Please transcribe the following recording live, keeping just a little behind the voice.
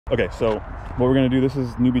Okay, so what we're gonna do, this is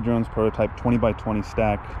NewBeeDrone's prototype 20x20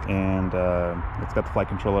 stack, and it's got the flight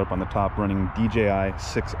controller up on the top running DJI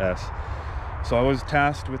 6S. So I was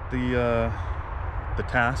tasked with the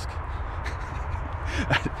task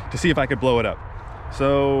to see if I could blow it up.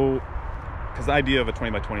 So, because the idea of a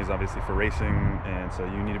 20x20 is obviously for racing, and so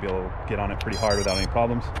you need to be able to get on it pretty hard without any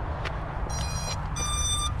problems.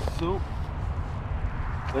 So,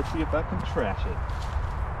 let's see if I can trash it.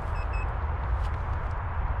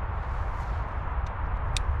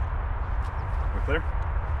 We're clear?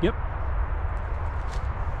 Yep.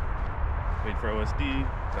 Wait for OSD.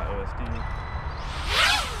 Got OSD.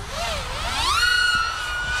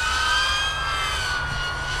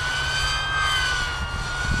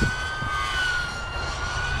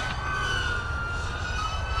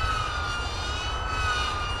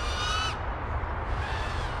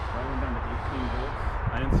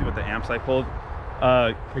 I didn't see what the amps I pulled.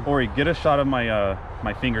 Ori, get a shot of my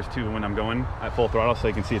my fingers too when I'm going at full throttle, so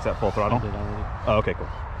you can see it's at full throttle. I did already. Oh, okay, cool.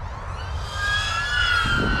 20,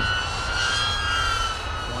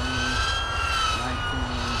 19.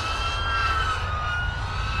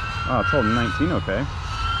 Oh, it's holding 19, okay.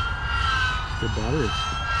 Good battery.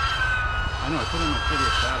 I know, I put in my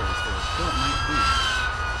shittiest battery, so it's still at 19.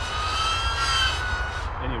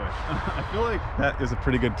 Anyway, I feel like that is a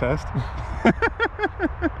pretty good test.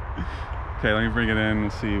 Okay, let me bring it in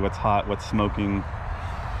and see what's hot, what's smoking.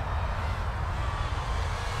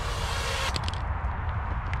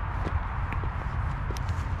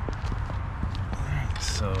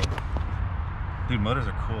 So, dude, motors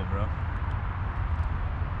are cool, bro.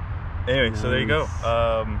 Anyway, nice. So there you go.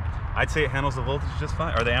 I'd say it handles the voltage just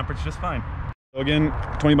fine, or the amperage just fine. So again,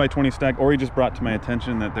 20x20 stack. Ori just brought to my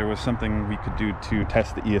attention that there was something we could do to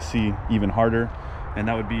test the ESC even harder, and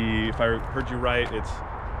that would be, if I heard you right, it's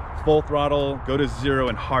full throttle, go to 0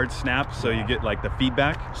 and hard snap, so you get like the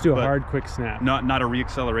feedback. Just do a hard, quick snap. Not a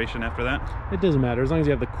reacceleration after that. It doesn't matter, as long as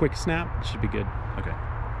you have the quick snap, it should be good. Okay.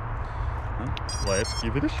 Well, let's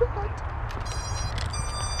give it a shot.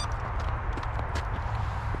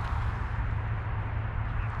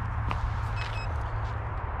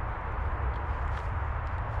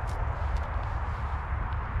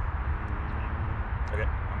 Okay,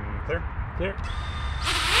 I'm clear? Clear.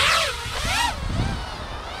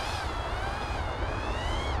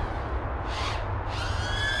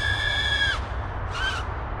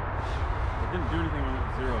 It didn't do anything when it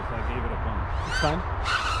was 0, so I gave it a bump. It's fine.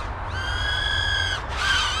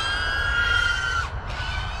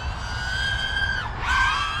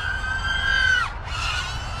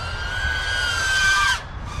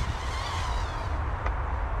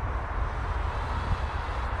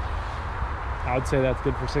 I would say that's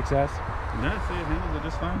good for 6S. Yeah, I'd say it handles it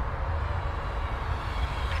just fine.